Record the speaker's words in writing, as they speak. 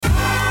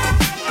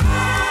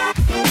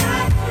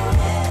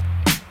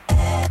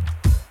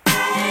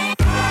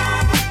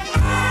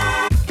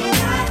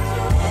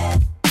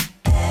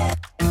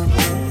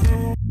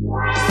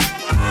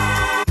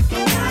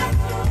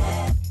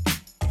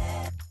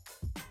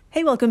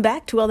Hey, welcome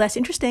back to Well, That's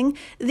Interesting,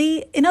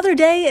 the Another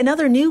Day,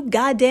 Another New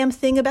Goddamn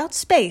Thing About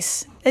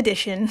Space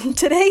edition.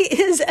 Today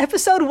is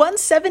episode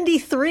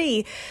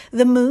 173.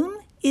 The moon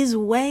is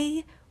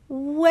way,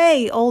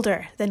 way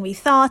older than we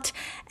thought,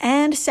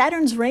 and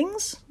Saturn's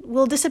rings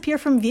will disappear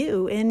from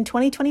view in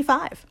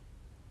 2025.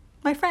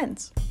 My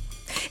friends,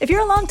 if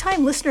you're a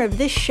long-time listener of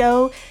this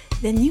show,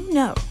 then you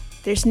know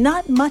there's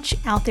not much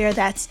out there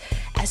that's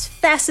as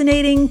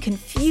fascinating,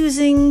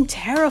 confusing,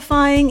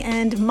 terrifying,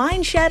 and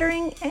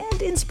mind-shattering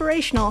and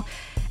inspirational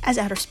as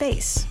outer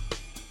space.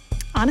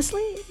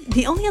 Honestly,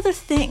 the only other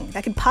thing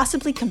that could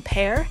possibly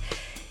compare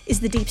is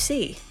the deep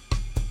sea.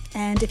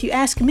 And if you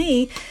ask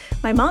me,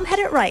 my mom had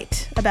it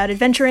right about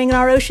adventuring in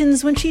our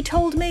oceans when she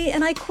told me,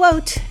 and I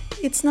quote,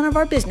 "It's none of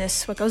our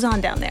business what goes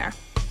on down there."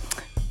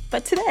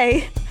 But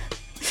today,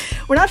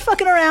 we're not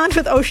fucking around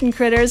with ocean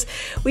critters.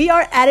 We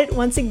are at it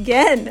once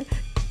again,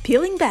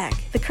 peeling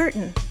back the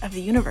curtain of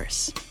the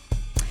universe.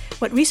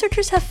 What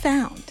researchers have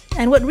found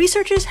and what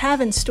researchers have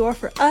in store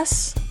for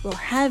us will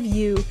have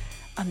you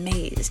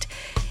amazed.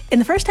 In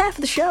the first half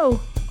of the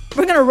show,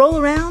 we're going to roll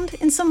around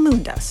in some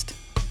moon dust.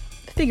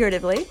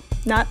 Figuratively,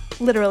 not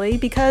literally,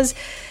 because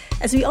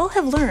as we all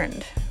have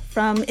learned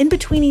from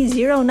in-betweeny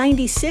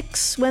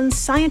 096 when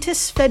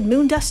scientists fed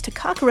moon dust to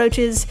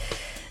cockroaches,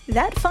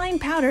 that fine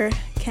powder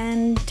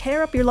can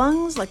tear up your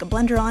lungs like a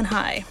blender on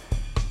high.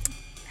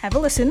 Have a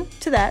listen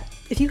to that.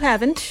 If you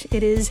haven't,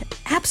 it is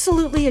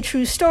absolutely a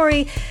true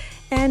story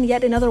and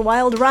yet another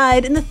wild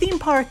ride in the theme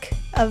park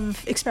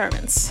of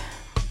experiments.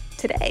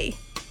 Today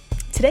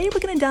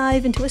we're going to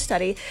dive into a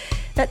study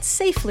that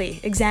safely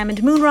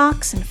examined moon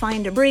rocks and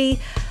fine debris,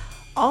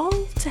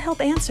 all to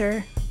help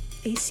answer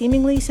a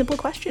seemingly simple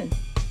question.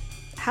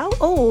 How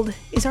old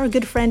is our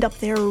good friend up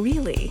there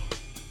really?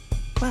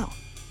 Well,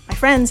 my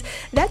friends,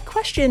 that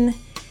question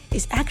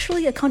is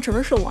actually a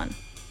controversial one.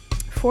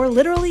 For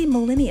literally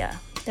millennia,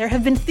 there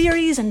have been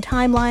theories and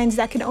timelines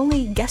that can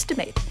only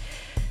guesstimate.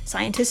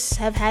 Scientists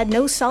have had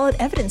no solid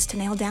evidence to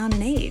nail down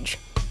an age.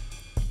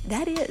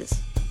 That is,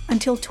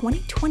 until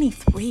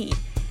 2023,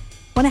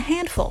 when a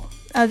handful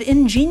of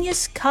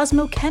ingenious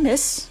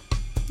cosmochemists,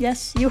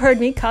 yes, you heard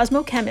me,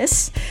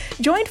 cosmochemists,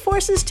 joined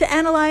forces to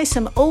analyze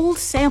some old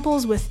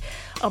samples with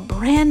a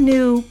brand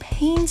new,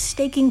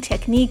 painstaking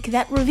technique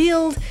that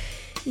revealed,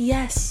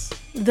 yes,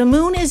 the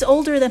moon is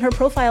older than her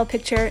profile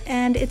picture,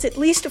 and it's at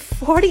least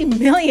 40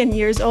 million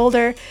years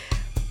older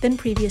than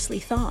previously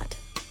thought.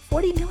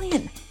 40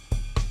 million.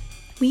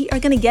 We are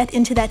going to get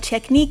into that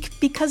technique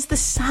because the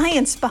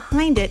science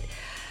behind it,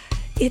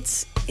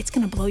 it's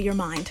going to blow your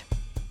mind.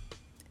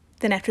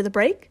 Then after the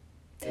break,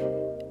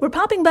 we're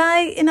popping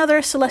by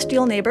another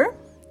celestial neighbor,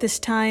 this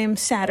time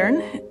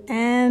Saturn,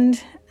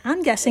 and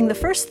I'm guessing the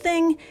first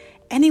thing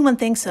anyone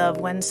thinks of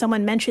when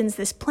someone mentions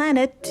this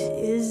planet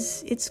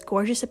is its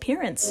gorgeous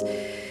appearance.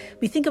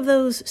 We think of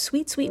those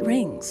sweet, sweet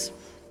rings.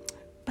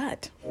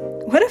 But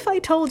what if I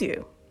told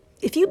you,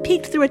 if you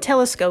peeked through a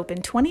telescope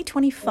in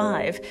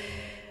 2025,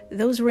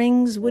 those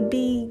rings would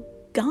be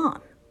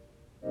gone?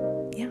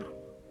 Yeah.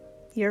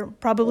 You're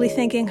probably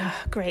thinking, oh,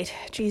 great,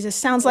 Jesus,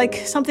 sounds like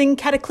something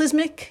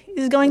cataclysmic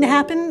is going to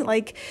happen.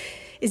 Like,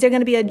 is there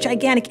going to be a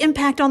gigantic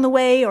impact on the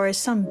way, or is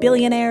some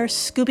billionaire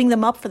scooping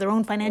them up for their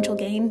own financial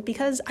gain?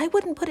 Because I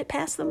wouldn't put it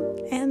past them,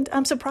 and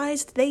I'm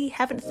surprised they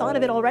haven't thought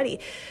of it already.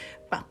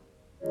 Well,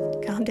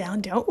 calm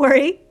down, don't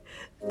worry.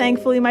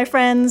 Thankfully, my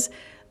friends,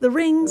 the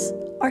rings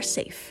are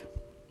safe.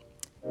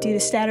 Due to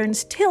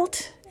Saturn's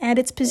tilt and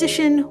its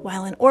position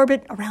while in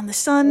orbit around the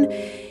sun,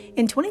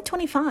 in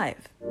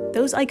 2025,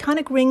 those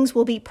iconic rings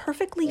will be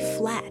perfectly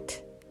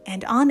flat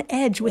and on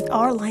edge with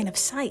our line of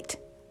sight.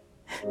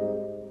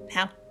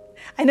 Now,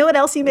 I know what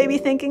else you may be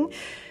thinking.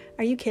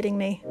 Are you kidding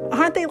me?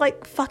 Aren't they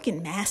like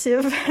fucking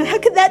massive? How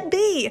could that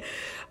be?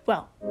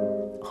 Well,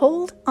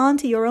 hold on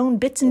to your own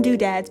bits and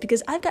doodads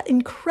because I've got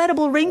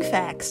incredible ring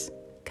facts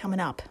coming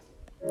up.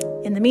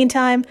 In the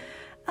meantime,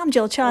 I'm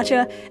Jill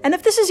Chacha, and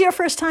if this is your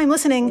first time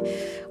listening,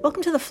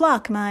 welcome to the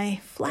flock,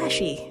 my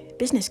flashy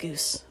business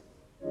goose.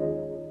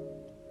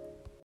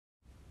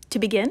 To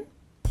begin,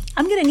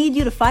 I'm going to need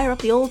you to fire up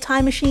the old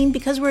time machine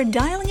because we're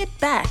dialing it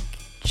back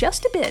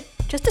just a bit,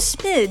 just a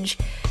smidge,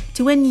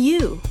 to when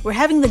you were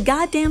having the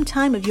goddamn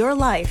time of your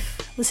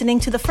life listening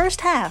to the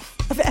first half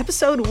of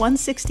episode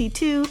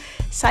 162,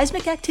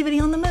 Seismic Activity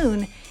on the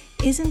Moon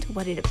Isn't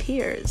What It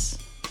Appears.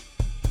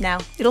 Now,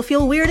 it'll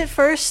feel weird at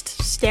first,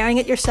 staring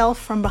at yourself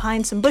from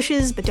behind some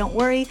bushes, but don't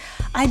worry,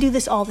 I do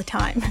this all the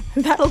time.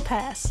 That'll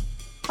pass.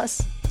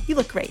 Plus, you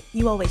look great.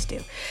 You always do.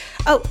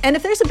 Oh, and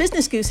if there's a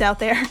business goose out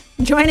there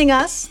joining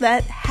us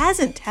that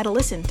hasn't had a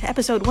listen to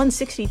episode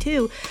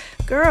 162,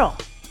 girl,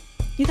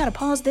 you gotta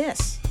pause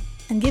this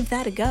and give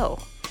that a go.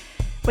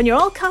 When you're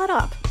all caught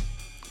up,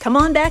 come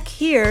on back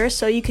here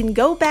so you can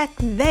go back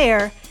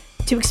there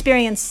to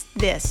experience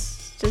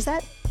this. Does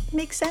that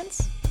make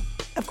sense?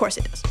 Of course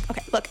it does.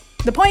 Okay, look,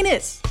 the point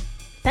is,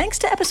 thanks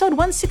to episode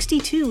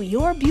 162,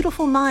 your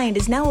beautiful mind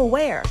is now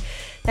aware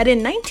that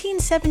in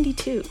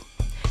 1972,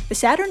 the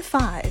Saturn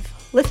V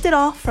lifted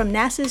off from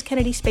NASA's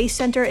Kennedy Space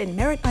Center in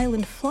Merritt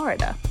Island,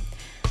 Florida.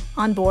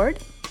 On board,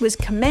 was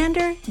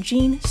Commander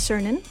Gene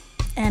Cernan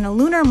and a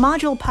lunar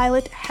module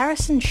pilot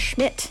Harrison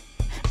Schmitt.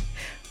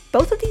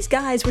 Both of these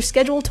guys were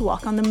scheduled to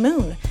walk on the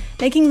moon,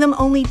 making them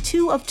only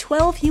 2 of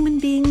 12 human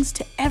beings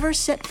to ever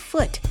set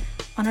foot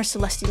on our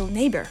celestial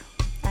neighbor,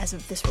 as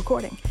of this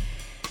recording.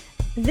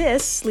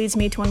 This leads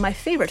me to one of my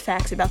favorite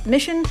facts about the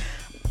mission.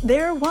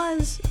 There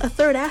was a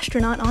third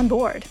astronaut on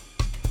board.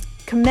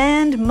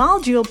 Command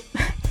Module...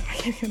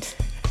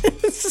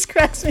 this just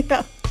cracks me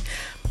up.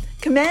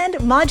 Command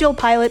Module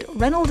pilot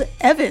Reynold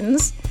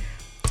Evans,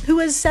 who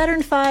was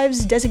Saturn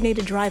V's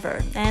designated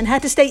driver and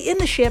had to stay in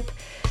the ship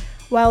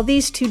while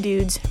these two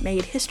dudes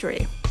made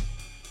history.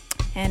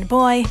 And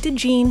boy, did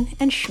Gene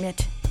and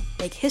Schmitt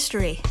make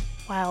history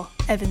while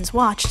Evans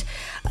watched.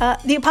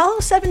 The Apollo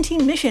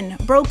 17 mission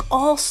broke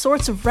all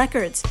sorts of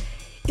records.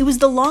 It was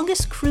the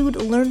longest crewed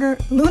lunar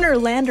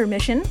lander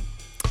mission,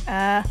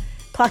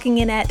 clocking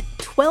in at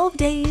 12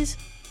 days,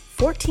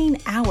 14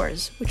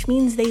 hours, which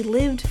means they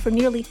lived for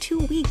nearly 2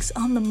 weeks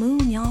on the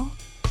moon, y'all.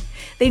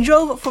 They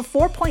drove for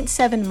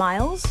 4.7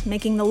 miles,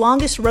 making the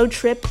longest road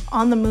trip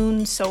on the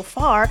moon so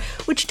far,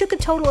 which took a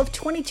total of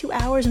 22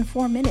 hours and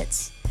 4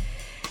 minutes.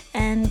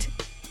 And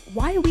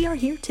why we are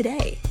here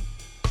today.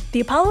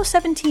 The Apollo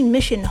 17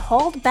 mission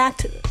hauled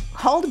back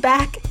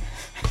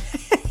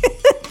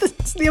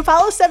the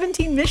Apollo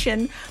 17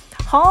 mission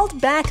hauled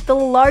back the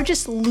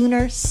largest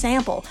lunar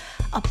sample,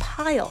 a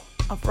pile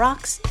of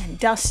rocks and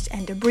dust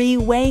and debris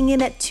weighing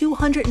in at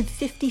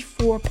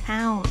 254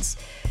 pounds.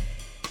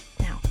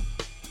 Now,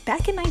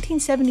 back in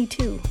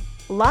 1972,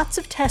 lots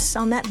of tests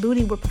on that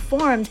booty were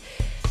performed,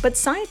 but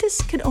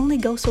scientists could only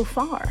go so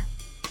far.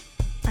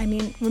 I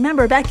mean,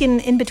 remember, back in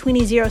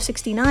Inbetweenie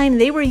 069,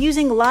 they were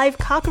using live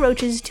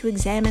cockroaches to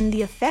examine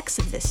the effects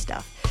of this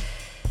stuff.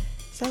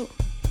 So,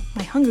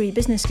 my hungry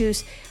business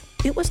goose,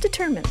 it was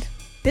determined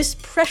this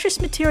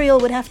precious material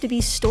would have to be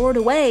stored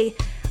away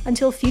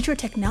until future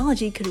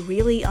technology could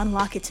really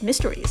unlock its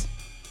mysteries.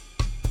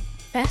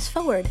 Fast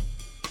forward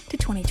to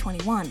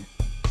 2021,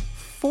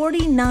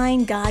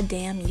 49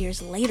 goddamn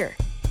years later.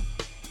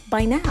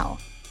 By now,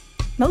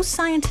 most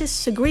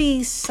scientists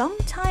agree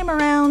sometime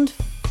around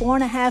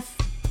 4.5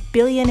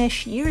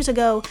 billion-ish years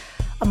ago,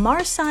 a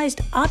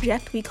Mars-sized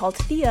object we called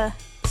Theia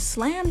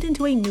slammed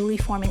into a newly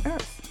forming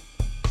Earth.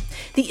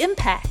 The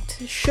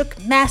impact shook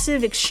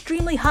massive,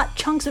 extremely hot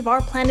chunks of our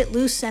planet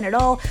loose, and it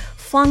all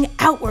flung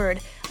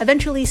outward,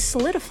 eventually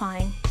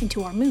solidifying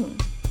into our moon.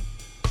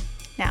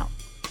 Now,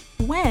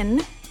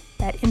 when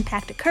that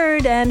impact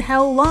occurred and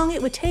how long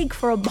it would take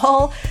for a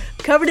ball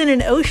covered in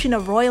an ocean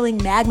of roiling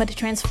magma to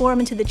transform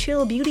into the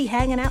chill beauty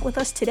hanging out with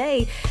us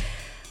today,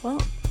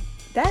 well,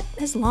 that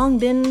has long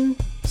been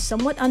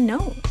somewhat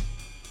unknown.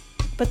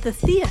 But the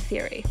Theia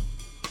theory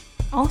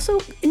also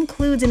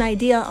includes an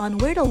idea on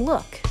where to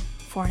look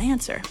for an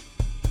answer.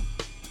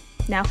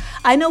 Now,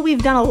 I know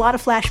we've done a lot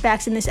of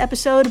flashbacks in this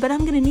episode, but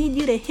I'm going to need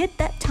you to hit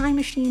that time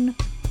machine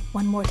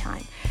one more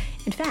time.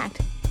 In fact,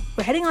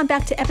 we're heading on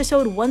back to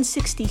episode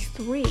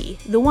 163,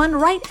 the one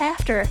right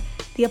after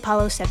the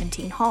Apollo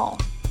 17 haul.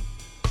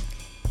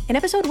 In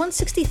episode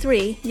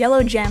 163,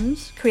 Yellow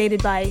Gems,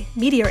 created by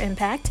meteor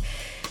impact,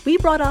 we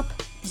brought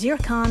up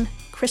zircon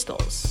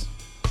crystals.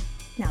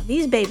 Now,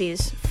 these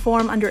babies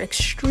form under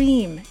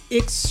extreme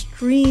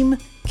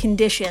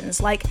conditions,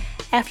 like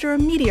after a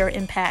meteor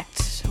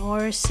impact,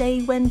 or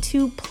say when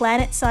 2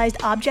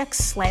 planet-sized objects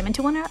slam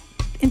into one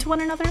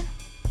another.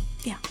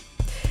 Yeah.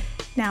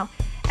 Now,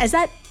 as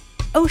that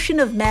ocean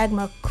of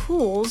magma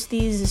cools,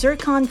 these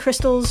zircon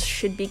crystals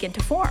should begin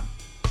to form.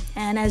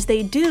 And as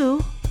they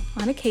do,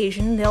 on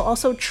occasion, they'll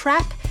also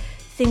trap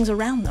things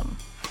around them,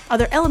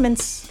 other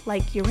elements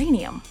like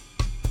uranium.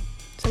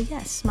 So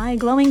yes, my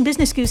glowing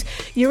business goose,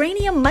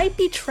 uranium might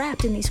be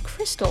trapped in these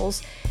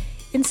crystals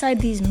inside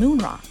these moon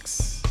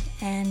rocks.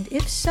 And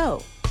if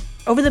so,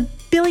 over the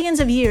billions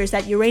of years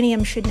that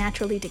uranium should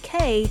naturally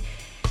decay,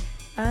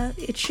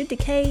 it should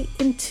decay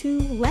into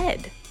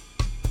lead.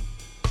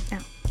 Now,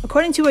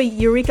 according to a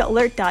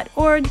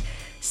eurekalert.org,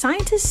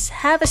 scientists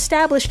have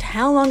established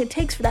how long it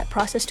takes for that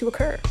process to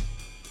occur.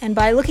 And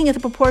by looking at the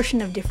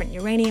proportion of different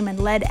uranium and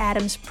lead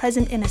atoms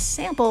present in a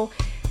sample,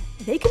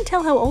 they can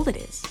tell how old it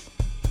is.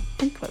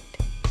 End quote.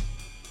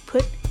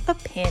 Put a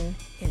pin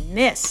in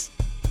this.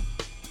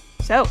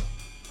 So,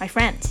 my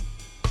friends,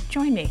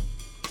 join me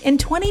in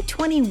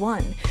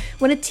 2021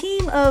 when a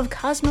team of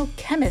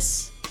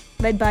cosmochemists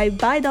led by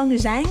Baidong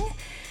Zhang,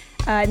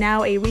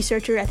 now a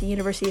researcher at the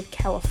University of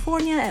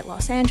California at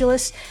Los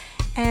Angeles,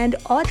 and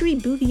Audrey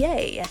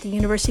Bouvier at the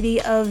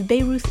University of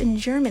Bayreuth in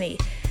Germany,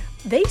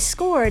 they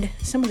scored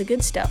some of the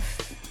good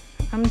stuff.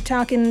 I'm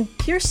talking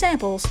pure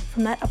samples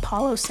from that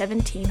Apollo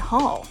 17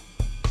 haul.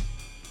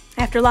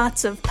 After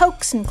lots of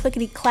pokes and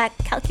clickety-clack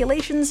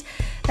calculations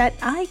that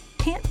I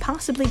can't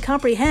possibly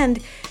comprehend,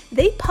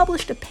 they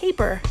published a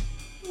paper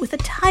with a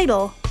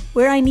title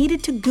where I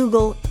needed to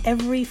Google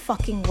every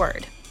fucking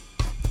word.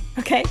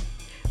 Okay?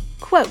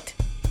 Quote,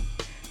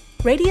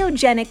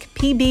 radiogenic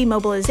PB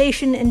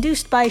mobilization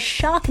induced by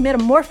shock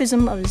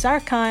metamorphism of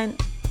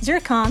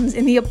zircons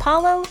in the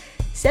Apollo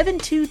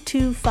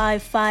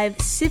 72255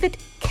 civet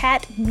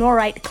cat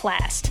norite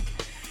classed.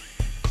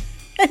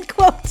 End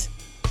quote.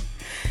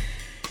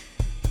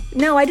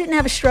 No, I didn't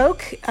have a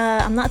stroke.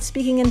 I'm not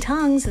speaking in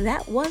tongues.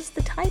 That was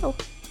the title.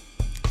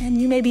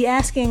 And you may be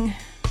asking,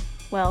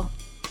 well,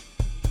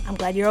 I'm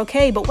glad you're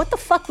okay, but what the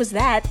fuck was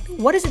that?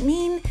 What does it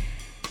mean?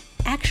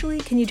 Actually,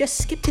 can you just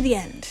skip to the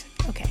end?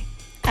 Okay,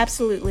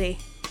 absolutely.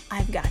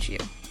 I've got you.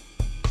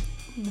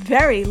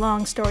 Very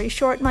long story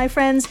short, my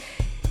friends.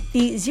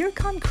 The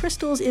zircon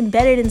crystals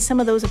embedded in some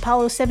of those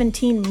Apollo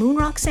 17 moon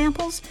rock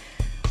samples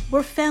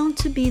were found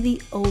to be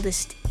the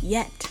oldest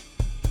yet,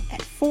 at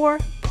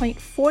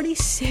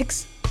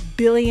 4.46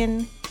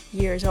 billion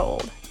years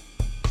old.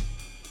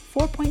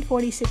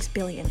 4.46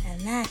 billion,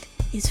 and that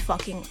is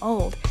fucking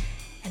old.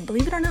 And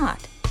believe it or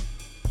not,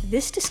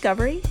 this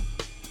discovery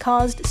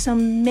caused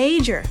some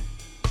major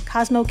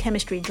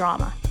cosmochemistry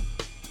drama.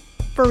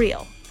 For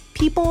real.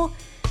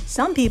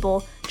 Some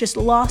people just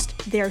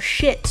lost their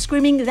shit,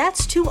 screaming,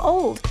 "That's too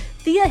old.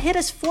 Theia hit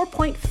us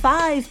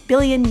 4.5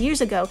 billion years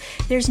ago.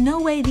 There's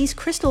no way these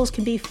crystals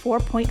can be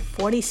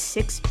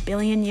 4.46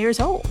 billion years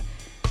old."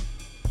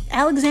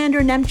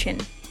 Alexander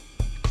Nemchin,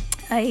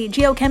 a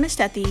geochemist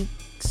at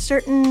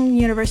certain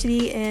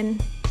university,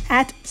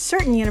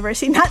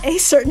 not a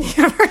certain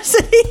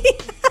university.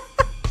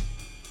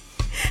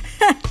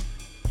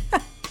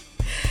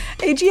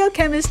 A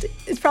geochemist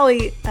is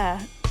probably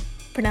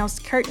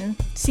pronounced Curtin,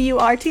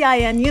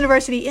 Curtin,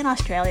 University in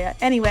Australia.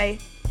 Anyway,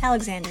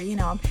 Alexander, you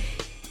know him.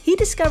 He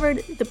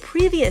discovered the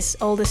previous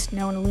oldest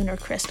known lunar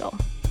crystal,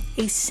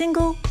 a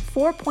single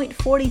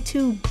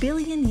 4.42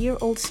 billion year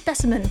old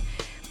specimen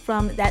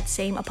from that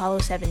same Apollo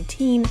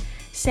 17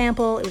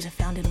 sample. It was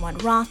found in one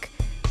rock,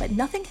 but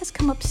nothing has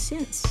come up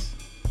since.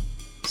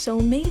 So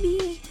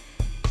maybe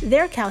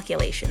their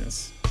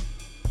calculations,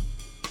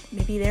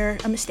 maybe they're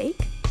a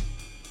mistake?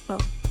 Well,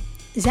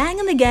 Zhang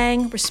and the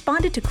gang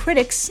responded to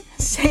critics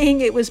saying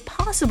it was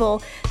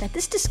possible that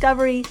this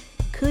discovery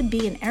could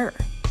be an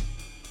error.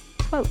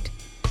 Quote,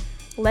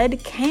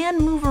 "Lead can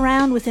move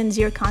around within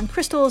zircon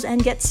crystals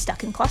and get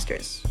stuck in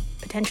clusters,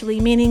 potentially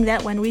meaning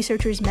that when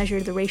researchers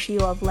measured the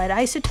ratio of lead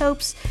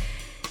isotopes,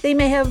 they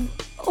may have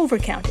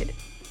overcounted.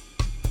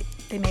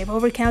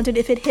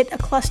 If it hit a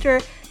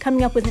cluster,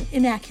 coming up with an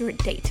inaccurate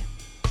date.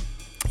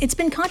 It's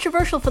been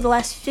controversial for the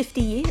last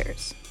 50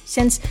 years.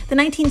 Since the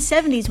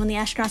 1970s, when the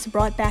astronauts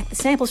brought back the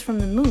samples from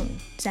the moon,"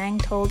 Zhang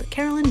told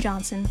Carolyn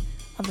Johnson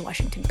of the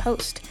Washington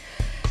Post.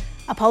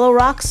 "Apollo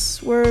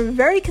rocks were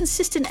very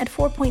consistent at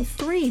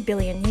 4.3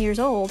 billion years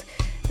old.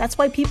 That's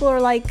why people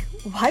are like,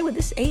 why would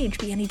this age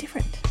be any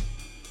different?"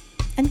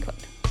 End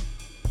quote.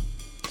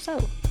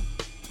 So,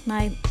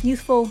 my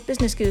youthful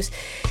business goose,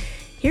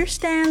 here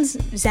stands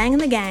Zhang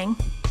and the gang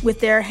with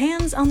their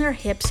hands on their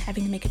hips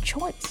having to make a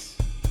choice.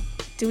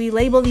 Do we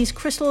label these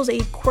crystals a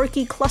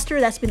quirky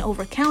cluster that's been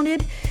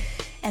overcounted,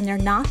 and they're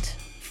not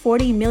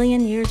 40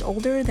 million years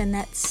older than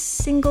that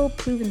single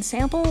proven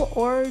sample,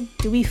 or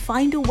do we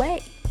find a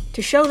way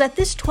to show that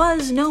this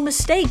twas no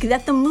mistake,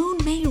 that the moon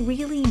may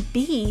really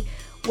be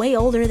way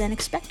older than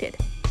expected?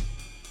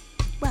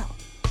 Well,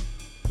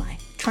 my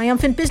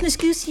triumphant business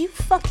goose, you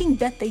fucking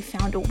bet they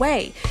found a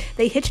way.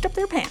 They hitched up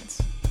their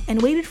pants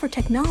and waited for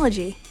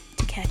technology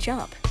to catch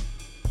up.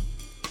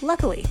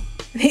 Luckily,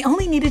 they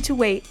only needed to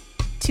wait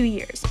 2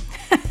 years.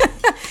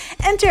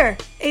 Enter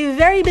a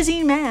very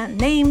busy man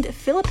named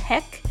Philip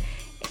Heck,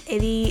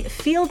 the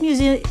Field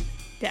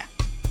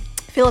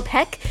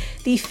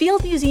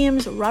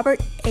Museum's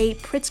Robert A.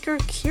 Pritzker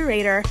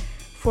Curator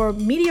for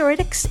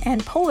Meteoritics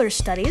and Polar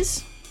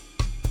Studies.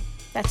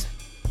 That's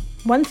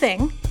one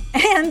thing.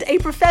 And a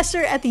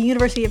professor at the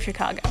University of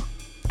Chicago.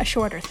 A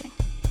shorter thing.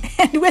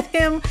 And with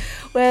him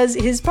was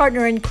his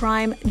partner in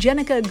crime,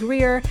 Jenica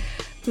Greer,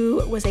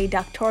 who was a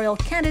doctoral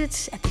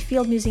candidate at the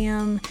Field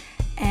Museum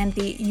and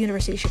the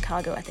University of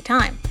Chicago at the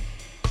time.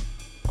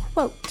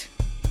 Quote,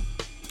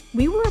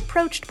 "We were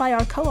approached by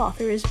our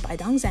co-authors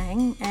Baidong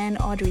Zhang and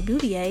Audrey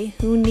Bouvier,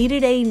 who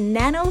needed a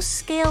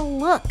nanoscale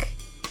look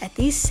at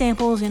these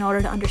samples in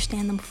order to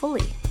understand them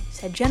fully,"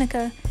 said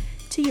Jenica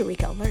to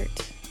Eureka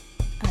Alert.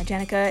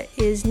 Jenica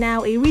is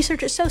now a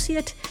research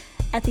associate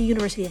at the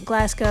University of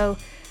Glasgow.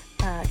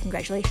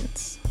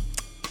 Congratulations.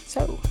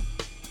 So,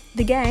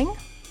 the gang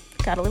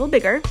got a little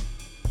bigger,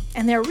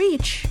 and their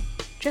reach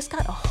just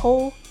got a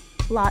whole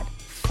lot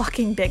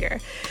fucking bigger.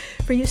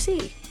 For you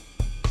see,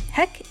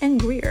 Heck and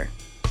Greer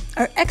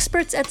are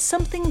experts at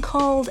something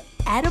called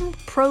atom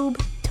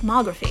probe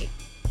tomography.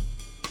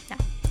 Now,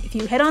 if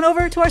you head on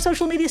over to our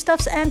social media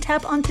stuffs and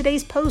tap on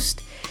today's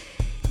post,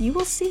 you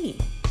will see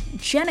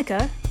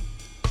Jenica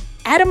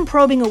atom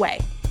probing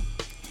away.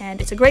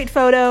 And it's a great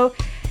photo,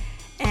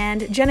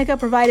 and Jenica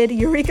provided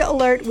Eureka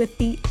Alert with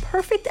the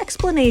perfect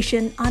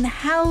explanation on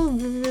how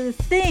the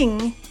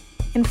thing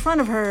in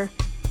front of her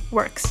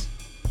works.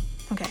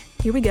 Okay,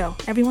 here we go.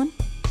 Everyone,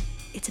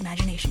 it's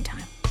imagination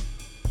time.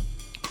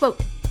 Quote,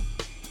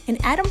 "In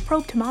atom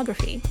probe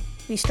tomography,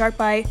 we start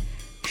by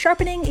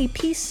sharpening a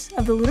piece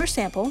of the lunar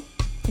sample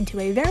into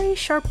a very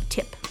sharp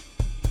tip,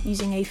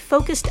 using a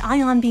focused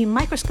ion beam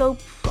microscope,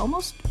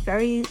 almost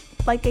very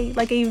like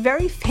a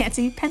very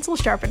fancy pencil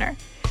sharpener.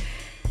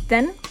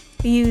 Then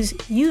we use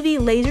UV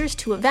lasers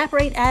to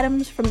evaporate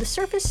atoms from the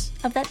surface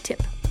of that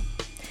tip.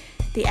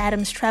 The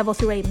atoms travel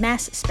through a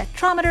mass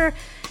spectrometer,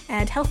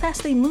 and how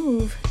fast they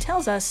move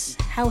tells us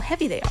how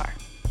heavy they are,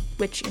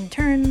 which in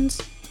turn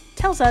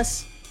tells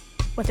us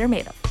what they're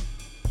made of.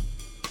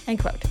 End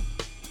quote.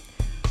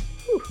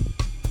 Whew.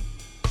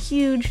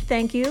 Huge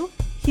thank you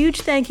to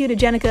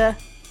Jenica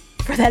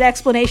for that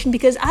explanation,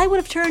 because I would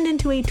have turned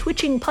into a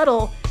twitching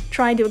puddle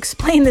trying to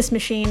explain this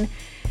machine.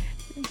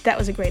 That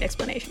was a great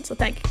explanation, so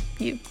thank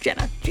you,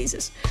 Jenna.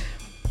 Jesus.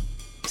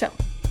 So,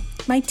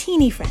 my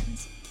teeny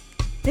friends,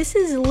 this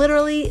is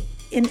literally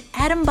an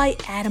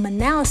atom-by-atom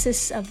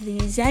analysis of the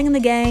Zhang and the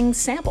Gang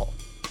sample.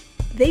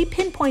 They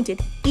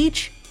pinpointed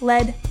each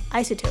lead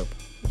isotope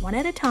one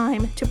at a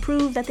time to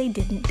prove that they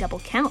didn't double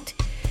count.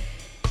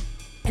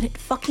 And it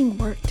fucking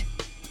worked.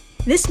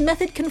 This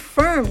method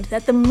confirmed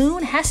that the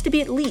moon has to be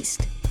at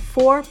least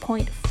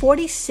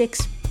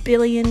 4.46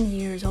 billion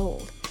years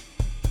old.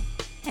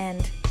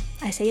 And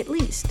I say at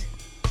least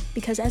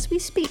because as we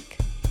speak,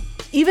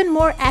 even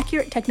more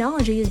accurate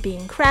technology is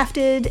being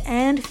crafted,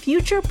 and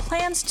future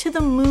plans to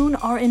the moon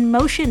are in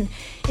motion,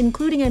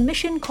 including a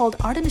mission called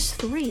Artemis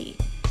 3,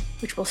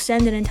 which will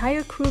send an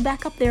entire crew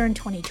back up there in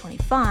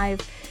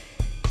 2025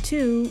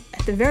 to,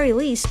 at the very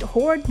least,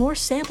 hoard more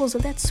samples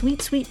of that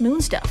sweet, sweet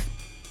moon stuff.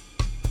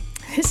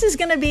 This is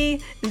going to be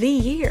the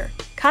year.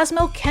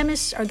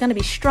 Cosmochemists are going to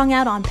be strung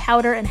out on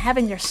powder and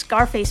having their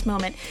Scarface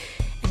moment.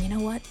 And you know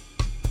what?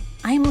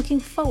 I am looking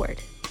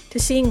forward to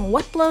seeing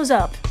what blows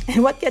up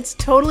and what gets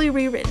totally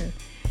rewritten.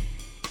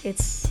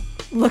 It's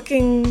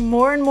looking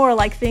more and more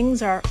like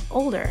things are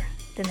older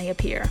than they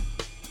appear.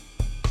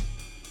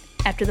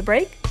 After the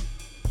break,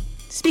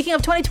 speaking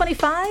of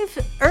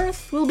 2025,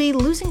 Earth will be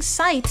losing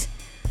sight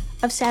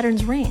of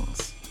Saturn's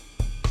rings.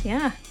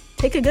 Yeah,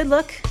 take a good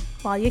look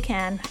while you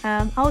can.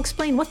 I'll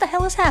explain what the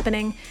hell is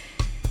happening.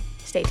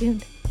 Stay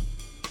tuned.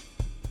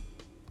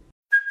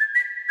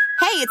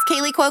 Hey, it's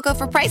Kaylee Cuoco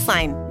for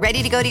Priceline.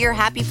 Ready to go to your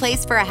happy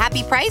place for a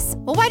happy price?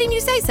 Well, why didn't you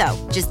say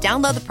so? Just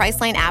download the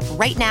Priceline app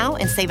right now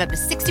and save up to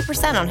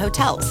 60% on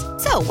hotels.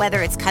 So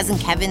whether it's Cousin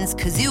Kevin's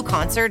Kazoo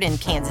Concert in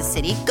Kansas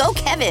City, go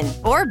Kevin,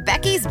 or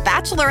Becky's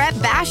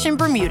Bachelorette Bash in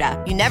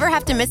Bermuda, you never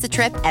have to miss a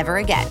trip ever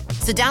again.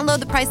 So download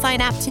the Priceline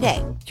app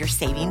today. Your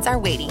savings are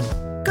waiting.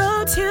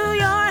 Go to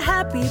your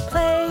happy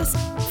place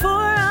for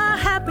a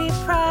happy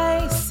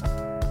price.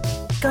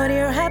 Go to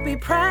your happy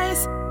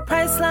price,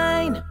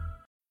 Priceline.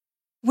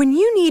 When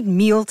you need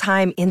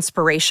mealtime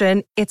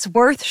inspiration, it's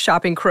worth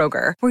shopping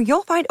Kroger, where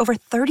you'll find over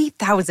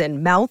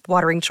 30,000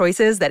 mouth-watering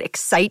choices that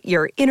excite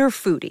your inner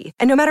foodie.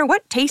 And no matter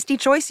what tasty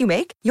choice you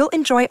make, you'll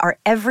enjoy our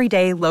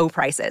everyday low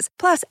prices,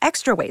 plus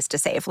extra ways to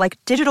save, like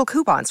digital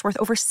coupons worth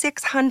over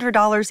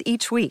 $600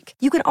 each week.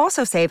 You can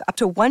also save up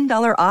to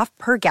 $1 off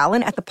per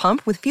gallon at the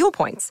pump with fuel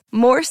points.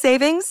 More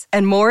savings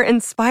and more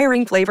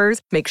inspiring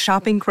flavors make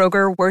shopping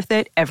Kroger worth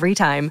it every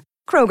time.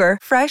 Kroger,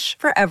 fresh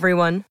for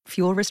everyone.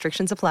 Fuel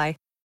restrictions apply.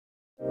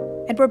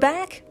 And we're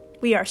back.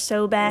 We are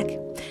so back.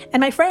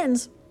 And my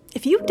friends,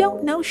 if you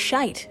don't know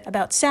shite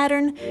about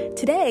Saturn,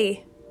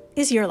 today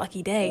is your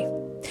lucky day.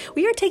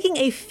 We are taking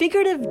a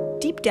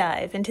figurative deep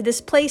dive into this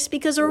place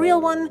because a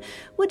real one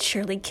would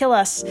surely kill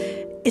us.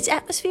 Its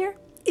atmosphere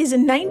is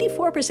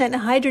 94%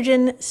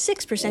 hydrogen,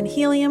 6%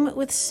 helium,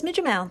 with smidge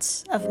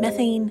amounts of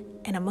methane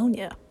and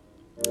ammonia.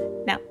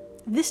 Now,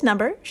 this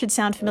number should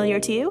sound familiar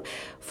to you,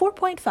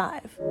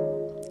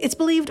 4.5. It's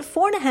believed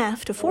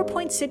 4.5 to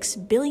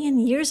 4.6 billion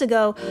years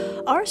ago,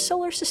 our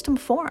solar system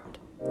formed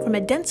from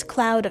a dense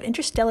cloud of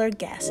interstellar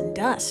gas and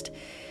dust.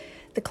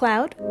 The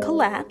cloud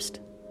collapsed,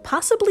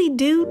 possibly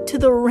due to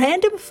the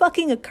random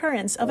fucking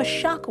occurrence of a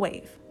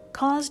shockwave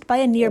caused by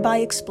a nearby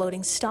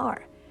exploding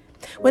star.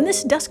 When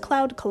this dust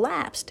cloud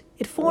collapsed,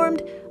 it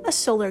formed a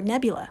solar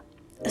nebula,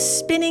 a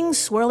spinning,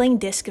 swirling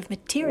disk of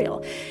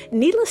material.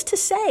 Needless to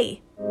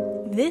say,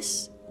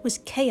 this was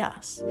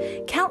chaos.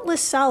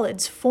 Countless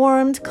solids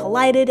formed,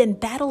 collided, and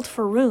battled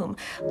for room,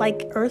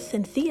 like Earth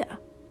and Theia.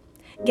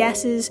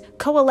 Gases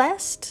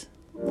coalesced,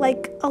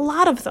 like a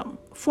lot of them,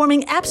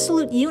 forming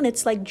absolute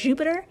units like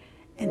Jupiter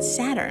and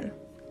Saturn.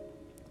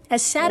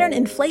 As Saturn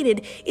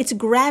inflated, its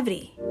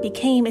gravity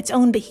became its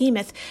own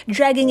behemoth,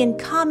 dragging in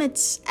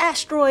comets,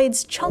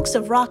 asteroids, chunks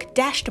of rock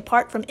dashed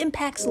apart from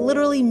impacts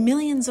literally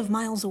millions of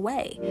miles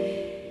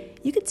away.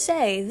 You could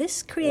say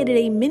this created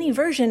a mini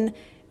version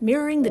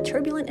mirroring the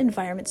turbulent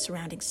environment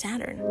surrounding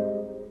Saturn.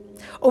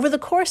 Over the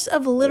course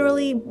of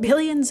literally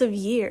billions of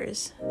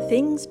years,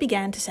 things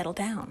began to settle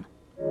down.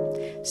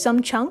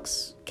 Some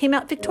chunks came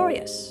out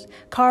victorious,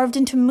 carved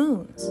into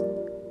moons.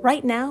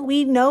 Right now,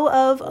 we know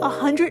of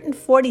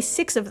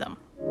 146 of them.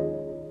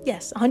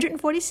 Yes,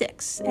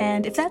 146.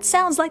 And if that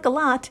sounds like a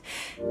lot,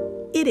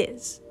 it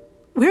is.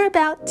 We're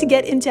about to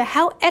get into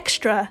how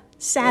extra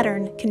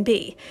Saturn can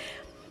be.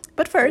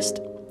 But first,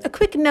 a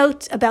quick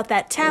note about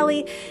that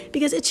tally,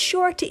 because it's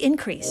sure to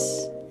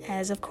increase,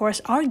 as of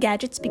course our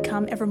gadgets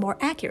become ever more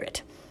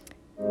accurate.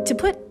 To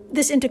put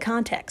this into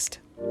context,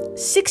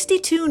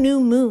 62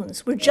 new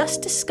moons were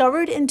just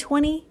discovered in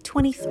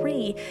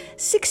 2023.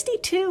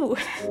 62!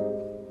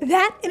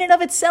 That in and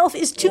of itself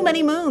is too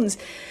many moons.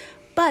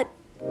 But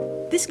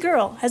this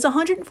girl has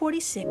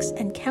 146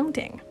 and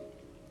counting.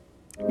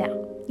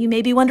 Now, you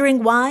may be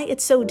wondering why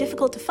it's so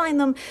difficult to find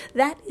them.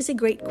 That is a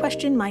great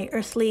question, my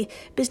earthly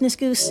business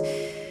goose.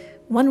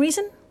 One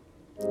reason?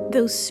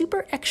 Those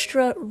super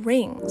extra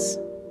rings.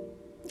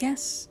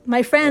 Yes,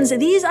 my friends,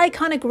 these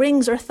iconic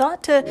rings are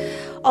thought to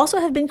also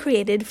have been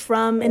created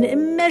from an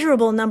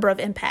immeasurable number of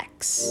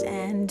impacts,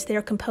 and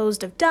they're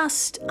composed of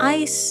dust,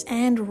 ice,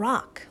 and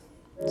rock.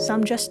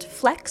 Some just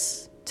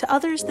flecks, to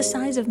others the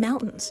size of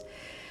mountains.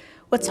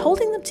 What's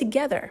holding them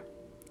together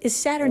is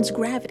Saturn's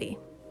gravity,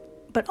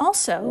 but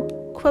also,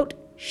 quote,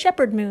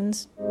 shepherd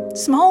moons,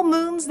 small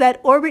moons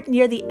that orbit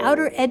near the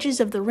outer edges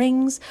of the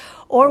rings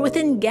or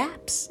within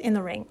gaps in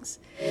the rings.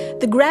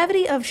 The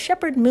gravity of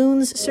shepherd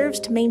moons serves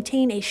to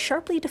maintain a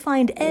sharply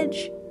defined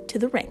edge to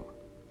the ring,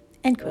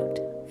 end quote,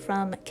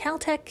 from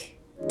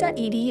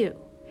caltech.edu.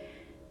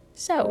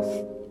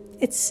 So,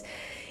 it's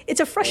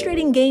a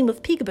frustrating game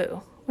of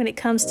peekaboo when it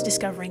comes to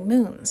discovering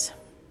moons.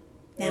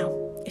 Now,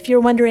 if you're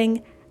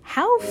wondering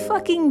how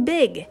fucking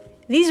big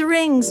these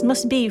rings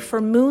must be for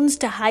moons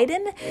to hide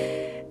in,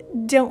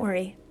 don't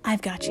worry,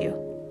 I've got you.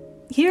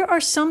 Here are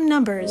some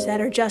numbers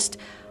that are just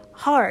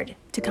hard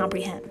to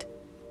comprehend.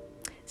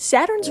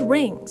 Saturn's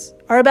rings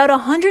are about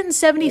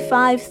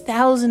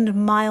 175,000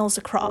 miles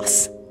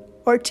across,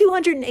 or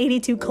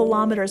 282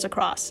 kilometers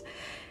across.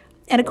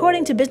 And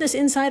according to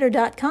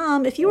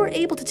BusinessInsider.com, if you were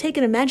able to take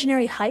an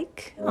imaginary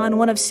hike on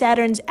one of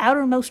Saturn's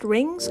outermost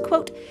rings,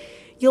 quote,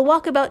 you'll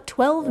walk about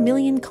 12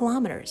 million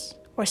kilometers,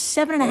 or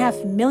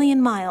 7.5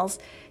 million miles,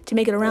 to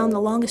make it around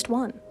the longest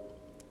one.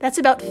 That's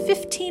about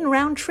 15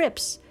 round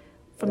trips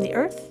from the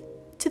Earth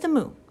to the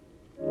Moon,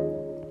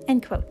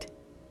 end quote.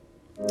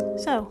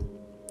 So,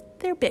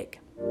 they're big.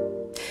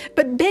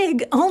 But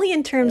big only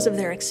in terms of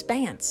their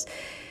expanse.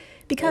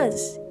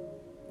 Because,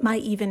 my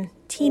even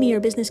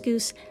teenier business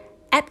goose,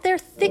 at their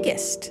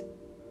thickest,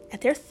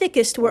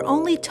 we're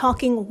only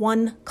talking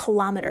 1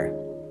 kilometer,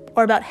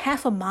 or about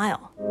half a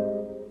mile.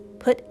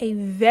 Put a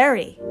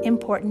very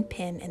important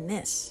pin in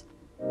this.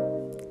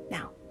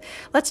 Now,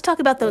 let's talk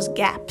about those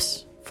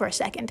gaps for a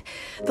second.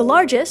 The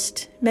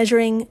largest,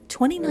 measuring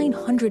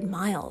 2,900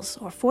 miles,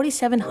 or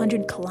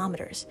 4,700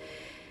 kilometers.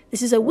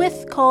 This is a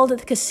width called the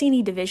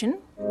Cassini division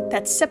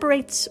that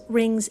separates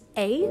rings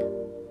A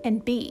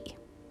and B.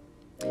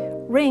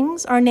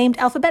 Rings are named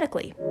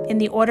alphabetically in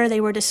the order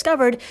they were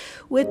discovered,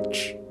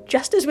 which,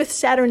 just as with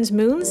Saturn's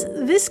moons,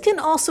 this can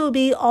also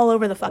be all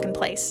over the fucking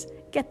place.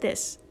 Get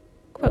this,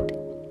 quote,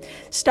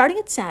 starting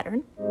at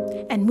Saturn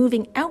and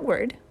moving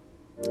outward,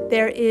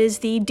 there is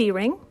the D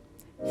ring,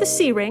 the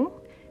C ring,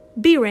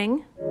 B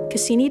ring,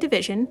 Cassini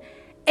division,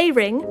 A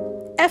ring,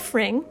 F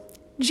ring,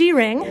 G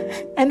ring,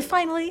 and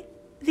finally,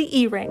 the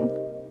E ring.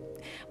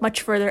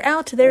 Much further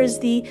out, there is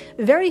the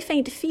very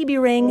faint Phoebe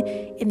ring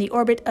in the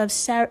orbit of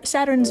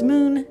Saturn's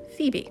moon,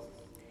 Phoebe.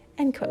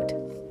 End quote.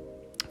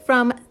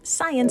 From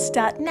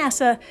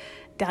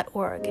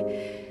science.nasa.org.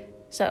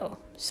 So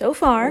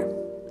far,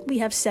 we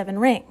have 7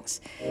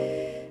 rings.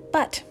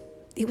 But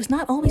it was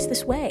not always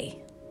this way.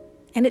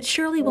 And it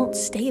surely won't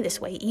stay this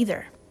way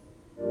either.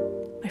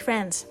 My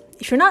friends,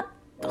 if you're not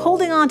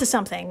holding on to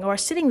something or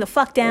sitting the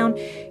fuck down,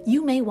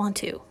 you may want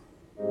to.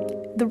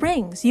 The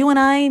rings you and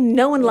I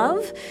know and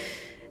love,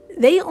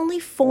 they only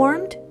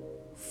formed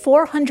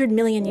 400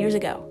 million years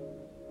ago.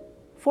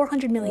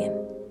 400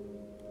 million.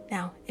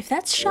 Now, if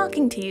that's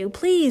shocking to you,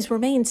 please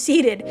remain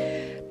seated.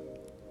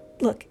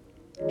 Look,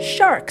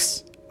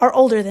 sharks are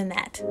older than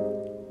that.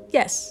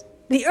 Yes,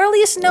 the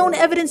earliest known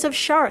evidence of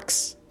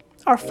sharks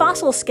are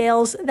fossil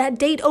scales that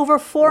date over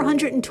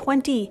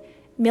 420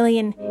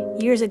 million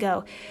years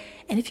ago.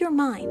 And if your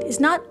mind is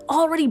not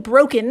already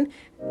broken,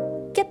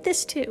 get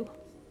this too.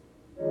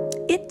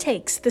 It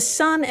takes the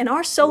sun and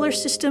our solar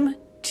system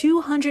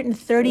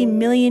 230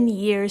 million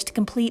years to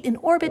complete an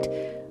orbit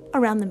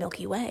around the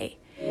Milky Way,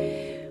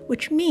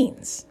 which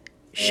means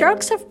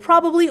sharks have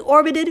probably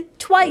orbited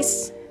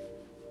twice.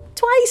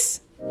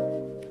 Twice!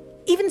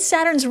 Even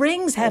Saturn's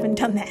rings haven't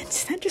done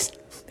that. That just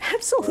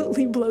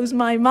absolutely blows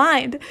my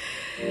mind.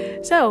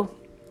 So,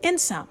 in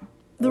sum,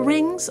 the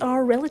rings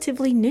are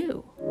relatively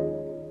new,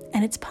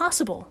 and it's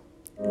possible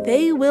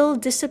they will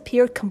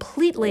disappear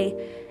completely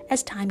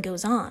as time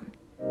goes on.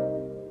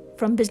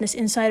 From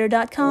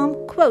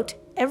BusinessInsider.com, quote,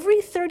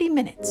 every 30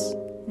 minutes,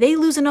 they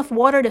lose enough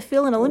water to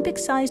fill an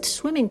Olympic-sized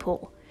swimming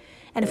pool.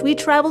 And if we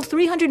traveled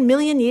 300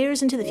 million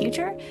years into the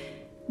future,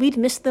 we'd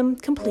miss them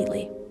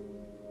completely.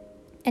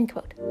 End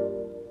quote.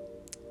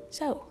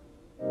 So,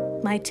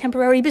 my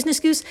temporary business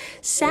goose,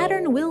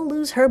 Saturn will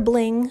lose her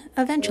bling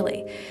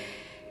eventually.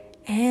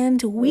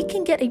 And we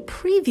can get a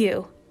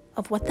preview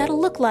of what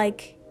that'll look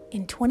like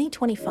in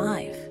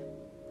 2025.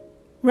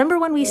 Remember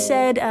when we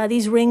said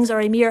these rings are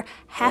a mere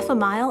half a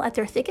mile at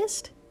their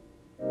thickest?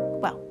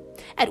 Well,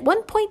 at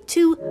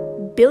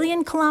 1.2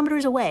 billion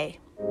kilometers away,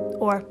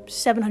 or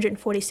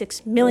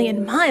 746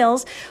 million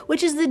miles,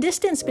 which is the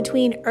distance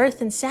between Earth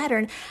and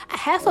Saturn, a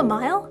half a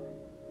mile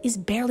is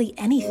barely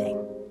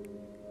anything.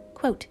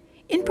 Quote,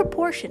 in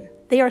proportion,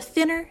 They are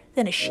thinner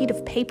than a sheet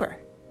of paper.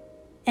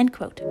 End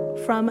quote.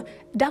 From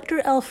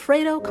Dr.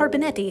 Alfredo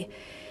Carbonetti.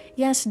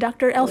 Yes,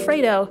 Dr.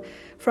 Alfredo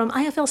from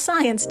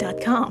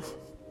IFLscience.com.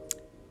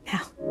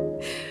 Now,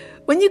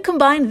 when you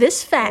combine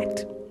this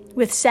fact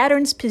with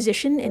Saturn's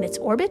position in its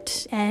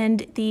orbit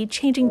and the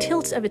changing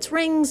tilts of its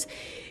rings,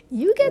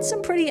 you get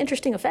some pretty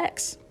interesting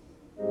effects.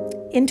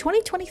 In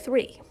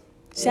 2023,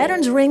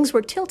 Saturn's rings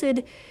were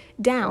tilted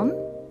down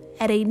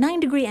at a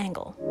 9-degree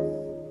angle.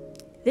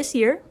 This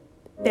year,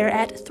 they're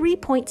at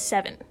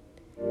 3.7.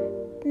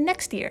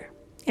 Next year,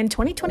 in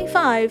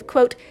 2025,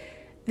 quote,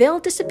 they'll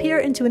disappear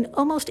into an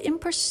almost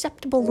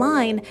imperceptible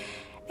line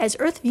as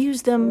Earth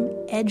views them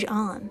edge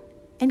on,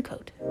 end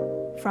quote.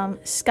 From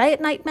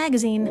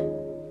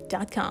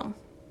SkyAtNightMagazine.com.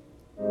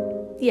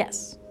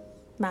 Yes,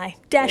 my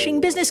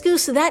dashing business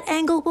goose, that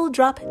angle will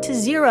drop to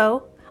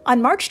 0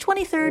 on March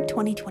 23rd,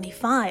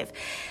 2025.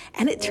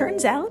 And it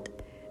turns out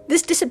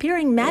this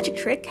disappearing magic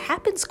trick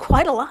happens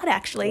quite a lot,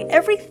 actually,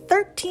 every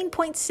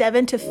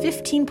 13.7 to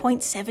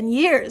 15.7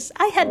 years.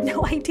 I had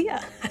no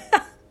idea.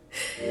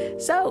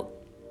 So,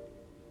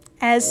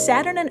 as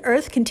Saturn and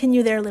Earth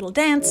continue their little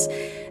dance,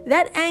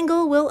 that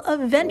angle will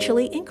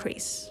eventually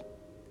increase.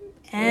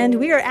 And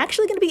we are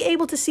actually going to be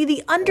able to see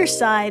the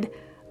underside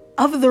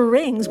of the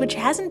rings, which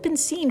hasn't been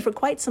seen for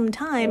quite some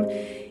time,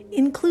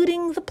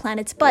 including the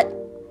planet's butt,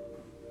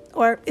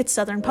 or its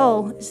southern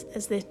pole,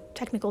 is the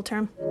technical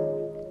term.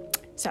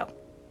 So,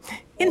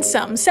 in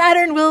sum,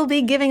 Saturn will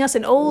be giving us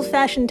an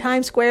old-fashioned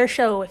Times Square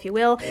show, if you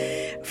will,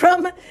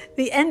 from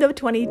the end of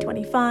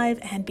 2025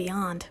 and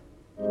beyond.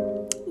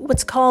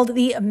 What's called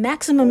the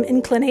maximum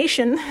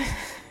inclination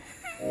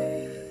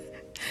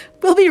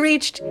will be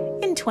reached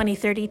in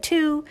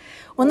 2032,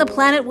 when the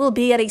planet will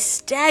be at a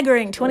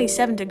staggering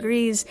 27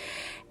 degrees,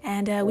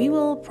 and we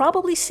will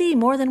probably see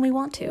more than we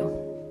want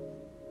to.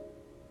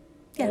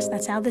 Yes,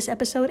 that's how this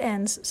episode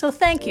ends. So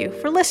thank you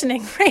for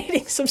listening,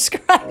 rating,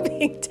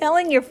 subscribing,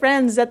 telling your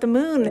friends that the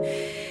moon,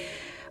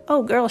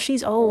 oh girl,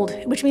 she's old,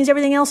 which means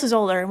everything else is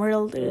older, and we're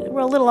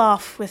a little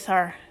off with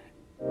our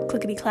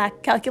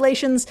clickety-clack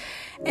calculations.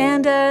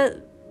 And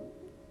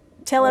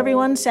tell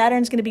everyone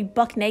Saturn's going to be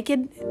buck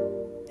naked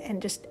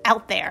and just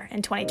out there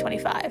in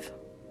 2025.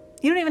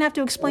 You don't even have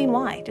to explain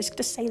why.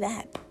 Just say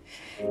that.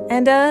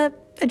 And a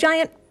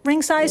giant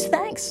ring-sized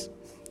thanks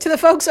to the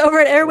folks over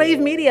at Airwave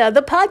Media,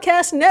 the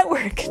podcast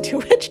network to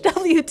which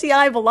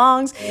WTI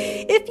belongs.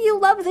 If you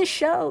love this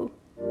show,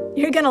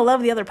 you're going to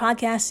love the other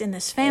podcasts in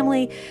this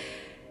family.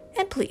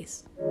 And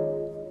please,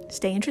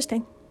 stay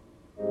interesting.